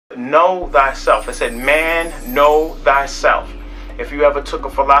know thyself. It said, man, know thyself. If you ever took a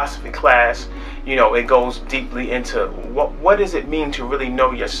philosophy class, you know, it goes deeply into what does it mean to really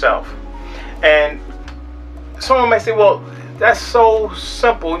know yourself. And someone might say, well, that's so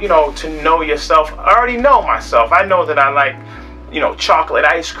simple, you know, to know yourself. I already know myself. I know that I like, you know, chocolate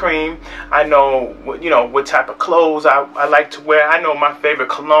ice cream. I know, you know, what type of clothes I like to wear. I know my favorite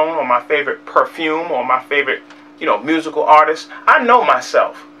cologne or my favorite perfume or my favorite, you know, musical artist. I know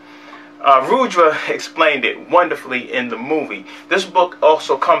myself. Rudra explained it wonderfully in the movie. This book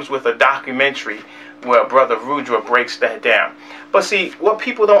also comes with a documentary where Brother Rudra breaks that down. But see, what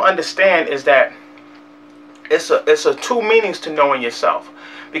people don't understand is that it's a two meanings to knowing yourself,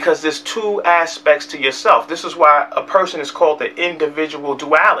 because there's two aspects to yourself. This is why a person is called the individual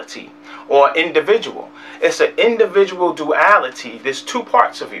duality or individual. It's an individual duality. There's two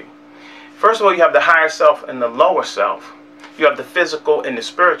parts of you. First of all, you have the higher self and the lower self. You have the physical and the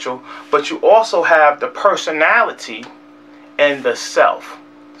spiritual, but you also have the personality and the self.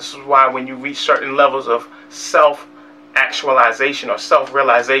 This is why when you reach certain levels of self-actualization or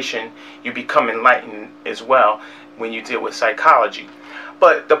self-realization, you become enlightened as well when you deal with psychology.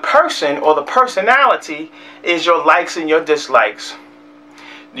 But the person or the personality is your likes and your dislikes,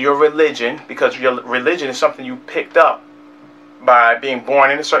 your religion, because your religion is something you picked up by being born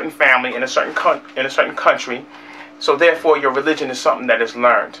in a certain family, in a certain country. So therefore, your religion is something that is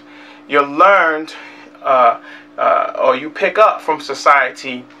learned. You're learned, or you pick up from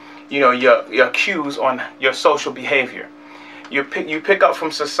society, you know, your cues on your social behavior. You pick up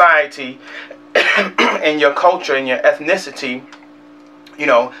from society and your culture and your ethnicity, you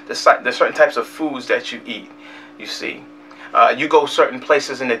know, the certain types of foods that you eat. You see, you go certain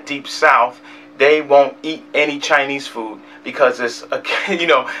places in the deep south, they won't eat any Chinese food because it's you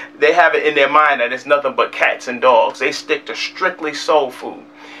know, they have it in their mind that it's nothing but cats and dogs. They stick to strictly soul food.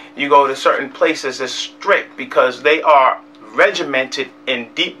 You go to certain places, it's strict because they are regimented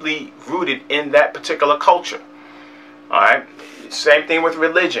and deeply rooted in that particular culture. All right, same thing with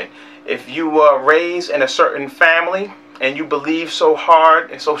religion. If you were raised in a certain family and you believe so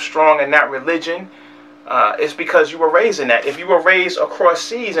hard and so strong in that religion, it's because you were raised in that. If you were raised across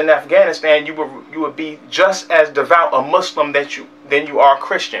seas in Afghanistan, you would be just as devout a Muslim than you are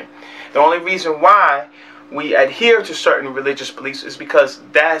Christian. The only reason why we adhere to certain religious beliefs is because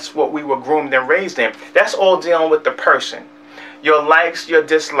that's what we were groomed and raised in. That's all dealing with the person. Your likes, your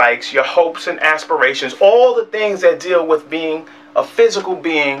dislikes, your hopes and aspirations, all the things that deal with being a physical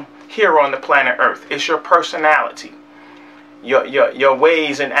being here on the planet Earth. It's your personality, your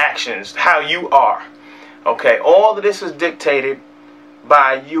ways and actions, how you are. Okay, all of this is dictated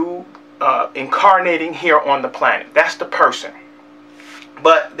by you incarnating here on the planet. That's the person.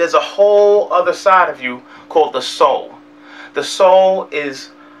 But there's a whole other side of you called the soul. The soul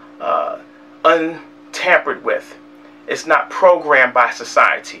is untampered with. It's not programmed by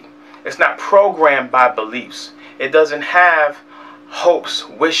society. It's not programmed by beliefs. It doesn't have hopes,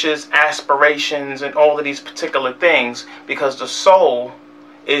 wishes, aspirations, and all of these particular things, because the soul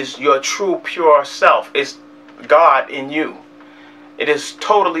is your true pure self. It's God in you. It is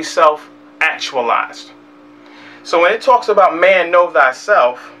totally self-actualized. So when it talks about man know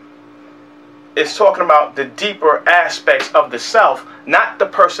thyself, it's talking about the deeper aspects of the self, not the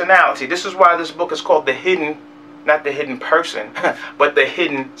personality. This is why this book is called The Hidden, not the hidden person, but the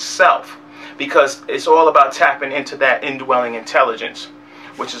hidden self, because it's all about tapping into that indwelling intelligence,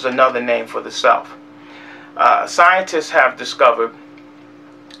 which is another name for the self. Scientists have discovered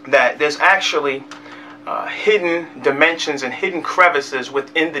that there's actually hidden dimensions and hidden crevices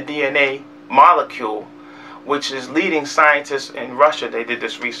within the DNA molecule, which is leading scientists in Russia. They did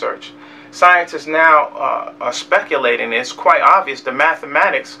this research. Scientists now are speculating. It's quite obvious. The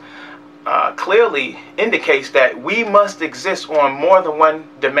mathematics clearly indicates that we must exist on more than one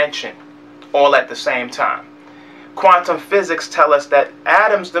dimension all at the same time. Quantum physics tell us that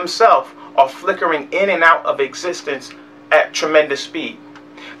atoms themselves are flickering in and out of existence at tremendous speed,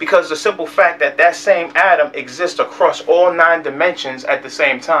 because the simple fact that that same atom exists across all 9 dimensions at the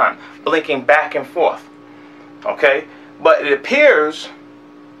same time, blinking back and forth. Okay, but it appears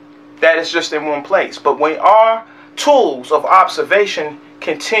that it's just in one place. But when our tools of observation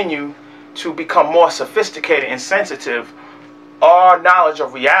continue to become more sophisticated and sensitive, our knowledge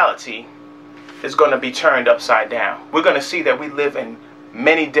of reality is going to be turned upside down. We're going to see that we live in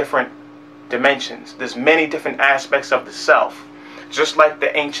many different dimensions. There's many different aspects of the self. Just like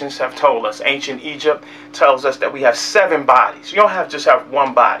the ancients have told us. Ancient Egypt tells us that we have 7 bodies. You don't just have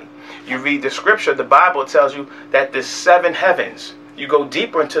one body. You read the scripture, the Bible tells you that there's 7 heavens. You go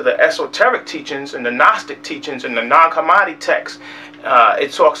deeper into the esoteric teachings and the Gnostic teachings and the non-commodity texts,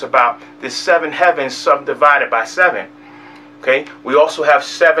 it talks about the 7 heavens subdivided by 7. Okay, we also have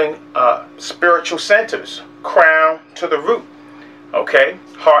 7 spiritual centers, crown to the root. Okay,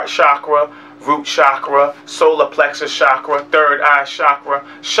 heart chakra, root chakra, solar plexus chakra, third eye chakra.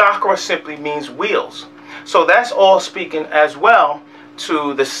 Chakra simply means wheels. So that's all speaking as well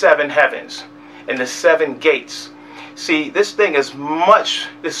to the 7 heavens and the 7 gates. See, this thing is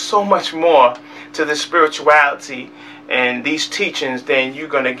so much more to the spirituality and these teachings than you're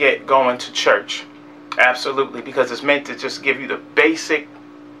going to get going to church. Absolutely, because it's meant to just give you the basic,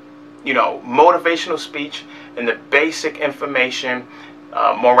 motivational speech and the basic information,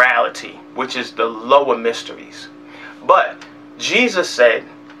 morality, which is the lower mysteries. But Jesus said,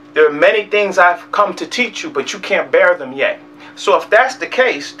 there are many things I've come to teach you, but you can't bear them yet. So if that's the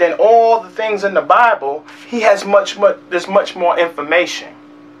case, then all the things in the Bible, there's much more information.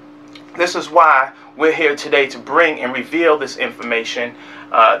 This is why we're here today, to bring and reveal this information,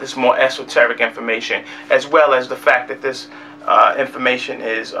 this more esoteric information, as well as the fact that this information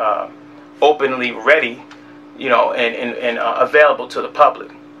is openly ready, and available to the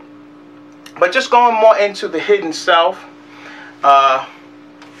public. But just going more into the hidden self,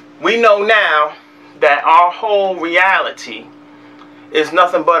 we know now that our whole reality is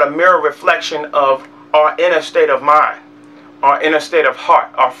nothing but a mirror reflection of our inner state of mind, our inner state of heart,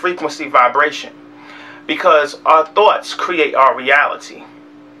 our frequency vibration. Because our thoughts create our reality.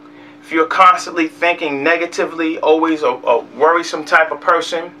 If you're constantly thinking negatively, always a worrisome type of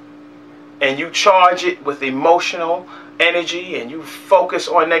person, and you charge it with emotional energy, and you focus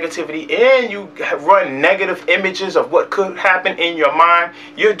on negativity, and you run negative images of what could happen in your mind,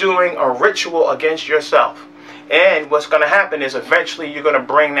 you're doing a ritual against yourself. And what's going to happen is eventually you're going to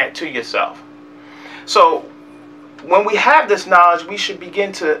bring that to yourself. So when we have this knowledge, we should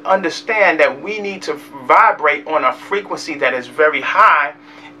begin to understand that we need to vibrate on a frequency that is very high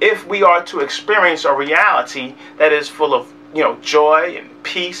if we are to experience a reality that is full of, joy and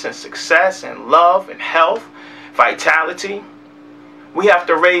peace and success and love and health, vitality. We have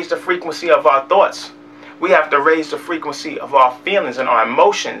to raise the frequency of our thoughts. We have to raise the frequency of our feelings and our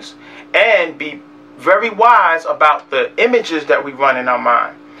emotions, and be very wise about the images that we run in our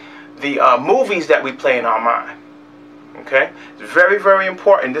mind, the movies that we play in our mind. Okay, it's very, very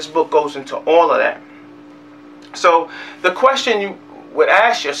important. This book goes into all of that. So the question you would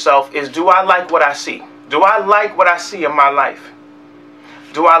ask yourself is, do I like what I see? Do I like what I see in my life?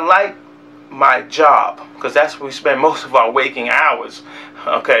 Do I like my job? Because that's where we spend most of our waking hours,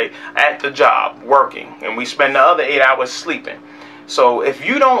 okay, at the job, working. And we spend the other 8 hours sleeping. So if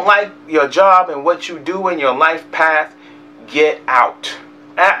you don't like your job and what you do in your life path, get out.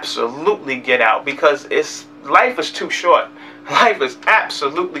 Absolutely get out, because life is too short. Life is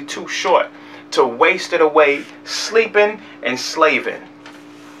absolutely too short to waste it away sleeping and slaving.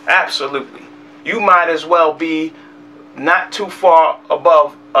 Absolutely. You might as well be not too far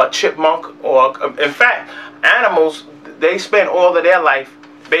above a chipmunk, or in fact, animals, they spend all of their life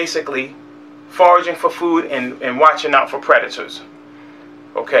basically foraging for food and watching out for predators.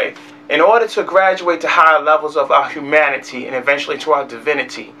 Okay, in order to graduate to higher levels of our humanity and eventually to our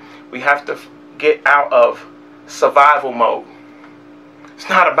divinity, we have to get out of survival mode. It's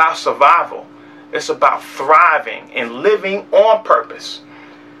not about survival. It's about thriving and living on purpose.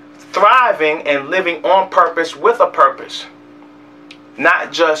 Thriving and living on purpose with a purpose.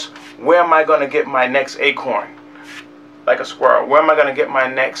 Not just, where am I going to get my next acorn? Like a squirrel. Where am I going to get my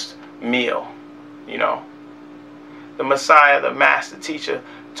next meal? The Messiah, the master teacher,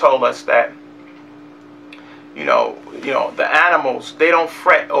 told us that, the animals, they don't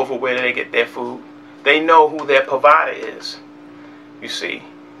fret over where they get their food. They know who their provider is. You see,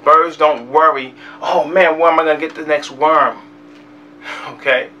 birds don't worry, oh man, where am I going to get the next worm?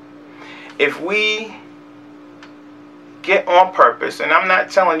 Okay? If we get on purpose, and I'm not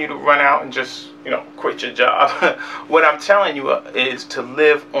telling you to run out and just, quit your job. What I'm telling you is to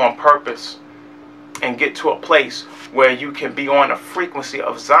live on purpose and get to a place where you can be on a frequency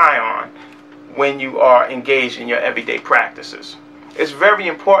of Zion when you are engaged in your everyday practices. It's very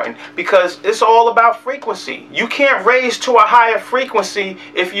important, because it's all about frequency. You can't raise to a higher frequency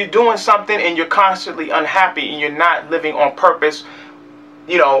if you're doing something and you're constantly unhappy and you're not living on purpose,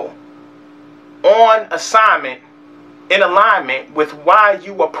 on assignment, in alignment with why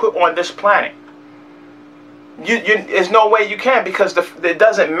you were put on this planet. There's no way you can, because it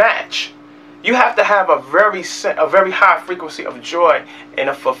doesn't match. You have to have a very high frequency of joy and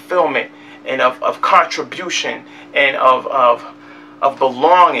of fulfillment and of contribution and of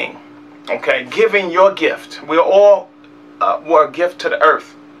belonging. Okay, giving your gift. We're all were a gift to the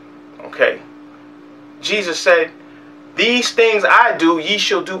earth. Okay, Jesus said, these things I do, ye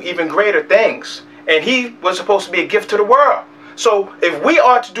shall do even greater things. And he was supposed to be a gift to the world. So if we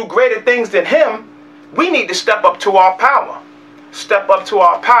are to do greater things than him, we need to step up to our power. Step up to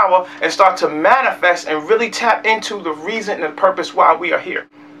our power and start to manifest and really tap into the reason and purpose why we are here.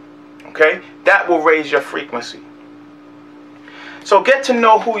 Okay? That will raise your frequency. So get to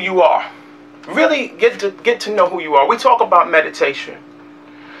know who you are. Really get to know who you are. We talk about meditation.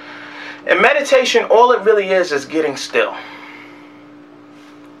 And meditation, all it really is getting still.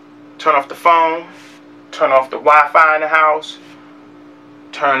 Turn off the phone. Turn off the Wi-Fi in the house.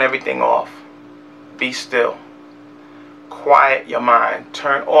 Turn everything off. Be still. Quiet your mind.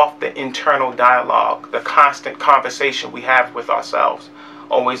 Turn off the internal dialogue, the constant conversation we have with ourselves.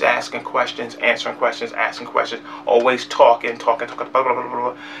 Always asking questions, answering questions, asking questions, always talking, blah, blah, blah,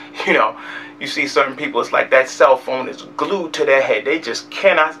 blah. You know, you see certain people, it's like that cell phone is glued to their head. They just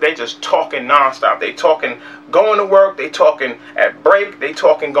cannot, they just talking nonstop. They talking going to work, they talking at break, they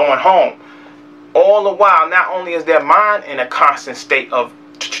talking going home. All the while, not only is their mind in a constant state of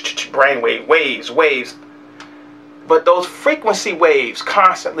brainwave, waves, but those frequency waves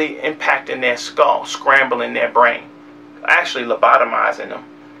constantly impacting their skull, scrambling their brain. Actually lobotomizing them.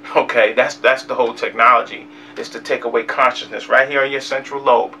 Okay, that's the whole technology, is to take away consciousness right here in your central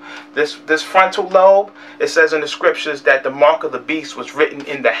lobe. This frontal lobe, it says in the scriptures that the mark of the beast was written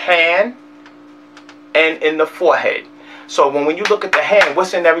in the hand and in the forehead. So when you look at the hand,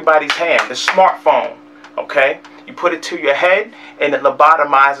 what's in everybody's hand? The smartphone. Okay, you put it to your head and it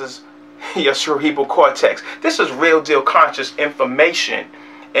lobotomizes your cerebral cortex. This is real deal conscious information,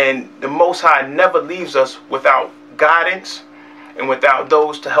 and the Most High never leaves us without guidance and without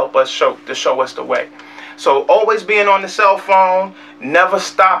those to help us show us the way. So always being on the cell phone, never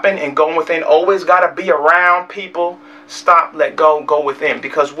stopping and going within. Always got to be around people. Stop, let go, go within.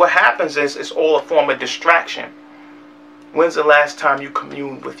 Because what happens is it's all a form of distraction. When's the last time you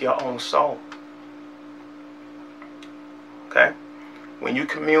communed with your own soul? Okay? When you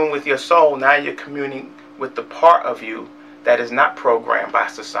commune with your soul, now you're communing with the part of you that is not programmed by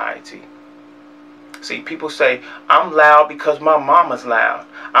society. See, people say, I'm loud because my mama's loud.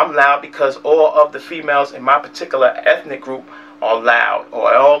 I'm loud because all of the females in my particular ethnic group are loud.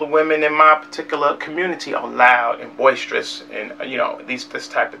 Or all the women in my particular community are loud and boisterous and, you know, this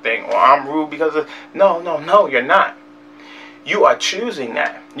type of thing. Or I'm rude because of... No, you're not. You are choosing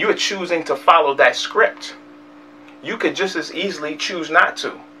that. You are choosing to follow that script. You could just as easily choose not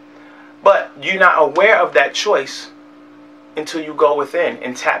to. But you're not aware of that choice until you go within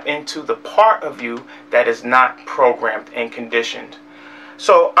and tap into the part of you that is not programmed and conditioned.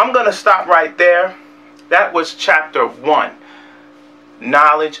 So I'm going to stop right there. That was chapter 1.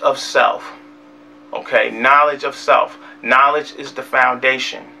 Knowledge of self. Okay, knowledge of self. Knowledge is the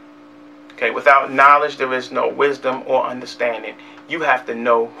foundation. Okay, without knowledge there is no wisdom or understanding. You have to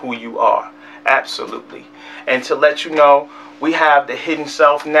know who you are. Absolutely. And to let you know, we have the hidden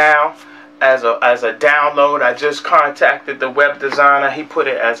self now as a download. I just contacted the web designer. He put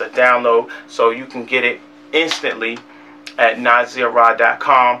it as a download, so you can get it instantly at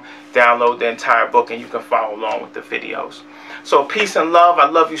naazir.com. Download the entire book and you can follow along with the videos. So peace and love. I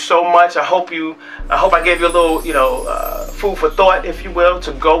love you so much. I hope I gave you a little, you know, food for thought, if you will,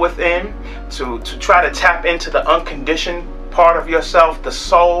 to go within, to try to tap into the unconditioned part of yourself, the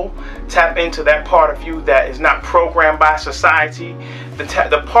soul. Tap into that part of you that is not programmed by society,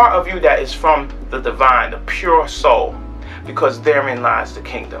 the part of you that is from the divine, the pure soul, because therein lies the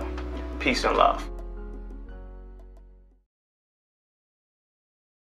kingdom. Peace and love.